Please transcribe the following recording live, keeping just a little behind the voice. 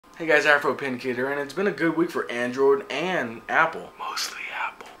Hey guys, Afro Pin Kid here, and it's been a good week for Android and Apple. Mostly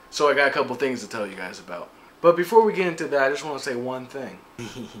Apple. So I got a couple things to tell you guys about. But before we get into that, I just want to say one thing.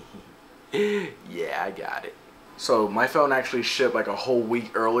 Yeah, I got it. So my phone actually shipped like a whole week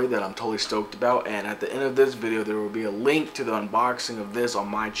early that I'm totally stoked about, and at the end of this video there will be a link to the unboxing of this on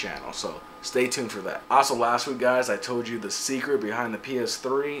my channel, so stay tuned for that. Also, last week guys, I told you the secret behind the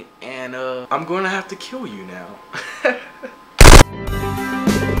PS3, and I'm going to have to kill you now.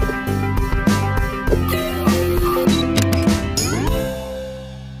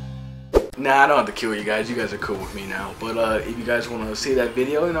 Nah, I don't have to kill you guys. You guys are cool with me now. But if you guys want to see that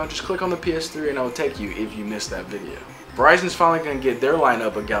video, you know, just click on the PS3 and I'll take you if you missed that video. Verizon's finally going to get their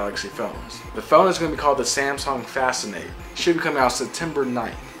lineup of Galaxy phones. The phone is going to be called the Samsung Fascinate. It should be coming out September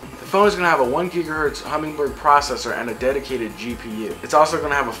 9th. The phone is going to have a 1 GHz Hummingbird processor and a dedicated GPU. It's also going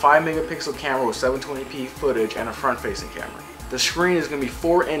to have a 5 megapixel camera with 720p footage and a front-facing camera. The screen is going to be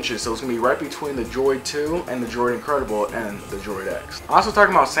 4 inches, so it's going to be right between the Droid 2 and the Droid Incredible and the Droid X. Also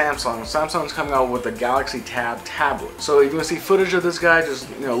talking about Samsung, Samsung's coming out with the Galaxy Tab tablet. So if you want to see footage of this guy, just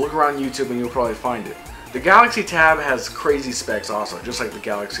look around YouTube and you'll probably find it. The Galaxy Tab has crazy specs also, just like the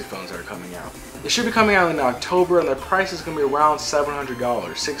Galaxy phones that are coming out. It should be coming out in October, and the price is going to be around $700,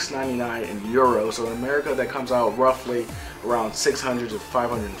 $699 in euros. So in America, that comes out roughly around $600 to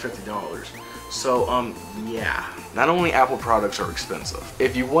 $550. So yeah, not only Apple products are expensive.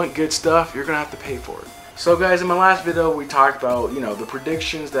 If you want good stuff, you're gonna have to pay for it. So guys, in my last video we talked about, the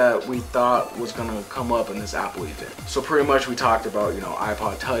predictions that we thought was gonna come up in this Apple event. So pretty much we talked about,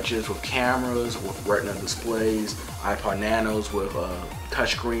 iPod touches with cameras, with retina displays, iPod nanos with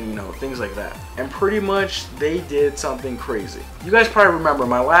touchscreen, things like that. And pretty much they did something crazy. You guys probably remember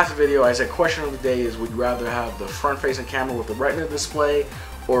my last video, I said question of the day is, would you rather have the front-facing camera with the retina display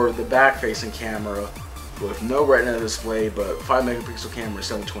or the back-facing camera with no retina display but 5 megapixel camera,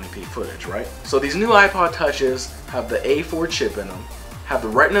 720p footage, right? So these new iPod touches have the A4 chip in them, have the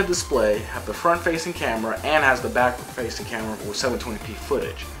retina display, have the front-facing camera, and has the back-facing camera with 720p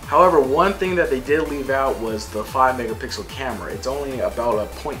footage. However, one thing that they did leave out was the 5 megapixel camera. It's only about a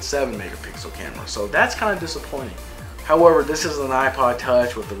 0.7 megapixel camera, so that's kind of disappointing. However, this is an iPod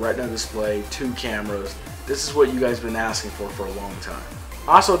touch with the retina display, 2 cameras. This is what you guys have been asking for a long time.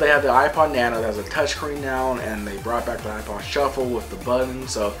 Also, they have the iPod Nano that has a touchscreen now, and they brought back the iPod Shuffle with the button,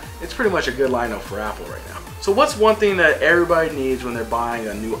 so it's pretty much a good lineup for Apple right now. So what's one thing that everybody needs when they're buying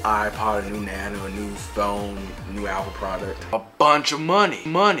a new iPod, a new Nano, a new phone, a new Apple product? A bunch of money.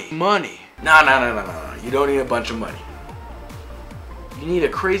 Money. No. You don't need a bunch of money. You need a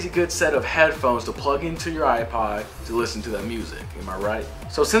crazy good set of headphones to plug into your iPod to listen to that music, am I right?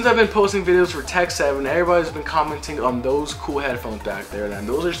 So since I've been posting videos for tehkseven, everybody's been commenting on those cool headphones back there, and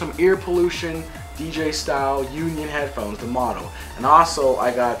those are some EarPollution DJ style Union headphones, the model. And also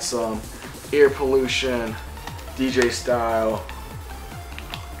I got some EarPollution DJ style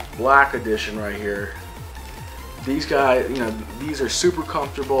black edition right here. These guys, these are super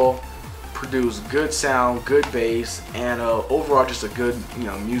comfortable, produce good sound, good bass, and overall just a good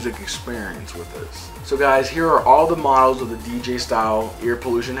music experience with this. So guys, here are all the models of the DJ style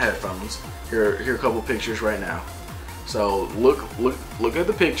EarPollution headphones. Here are a couple pictures right now. So look at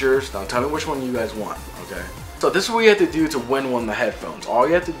the pictures. Now tell me which one you guys want, okay? So this is what you have to do to win one of the headphones. All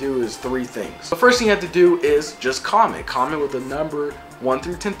you have to do is 3 things. The first thing you have to do is just comment. Comment with the number 1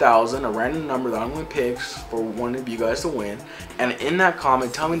 through 10,000, a random number that I'm going to pick for one of you guys to win. And in that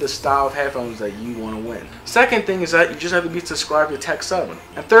comment, tell me the style of headphones that you want to win. Second thing is that you just have to be subscribed to tehkseven.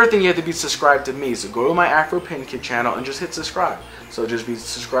 And third thing, you have to be subscribed to me. So go to my Afro Pin Kid channel and just hit subscribe. So just be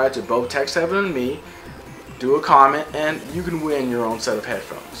subscribed to both tehkseven and me. Do a comment and you can win your own set of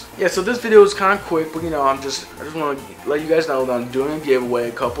headphones. Yeah, so this video is kind of quick, but I just want to let you guys know that I'm doing a giveaway.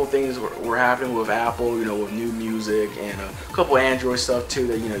 A couple things were happening with Apple, with new music, and a couple Android stuff too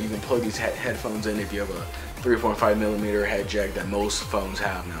that you can plug these headphones in if you have a 3.5mm head jack that most phones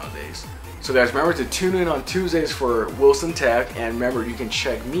have nowadays. So guys, remember to tune in on Tuesdays for Wilson Tech, and remember you can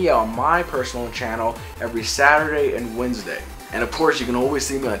check me out on my personal channel every Saturday and Wednesday. And of course, you can always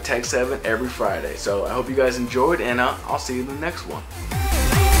see me on tehkseven every Friday. So I hope you guys enjoyed, and I'll see you in the next one.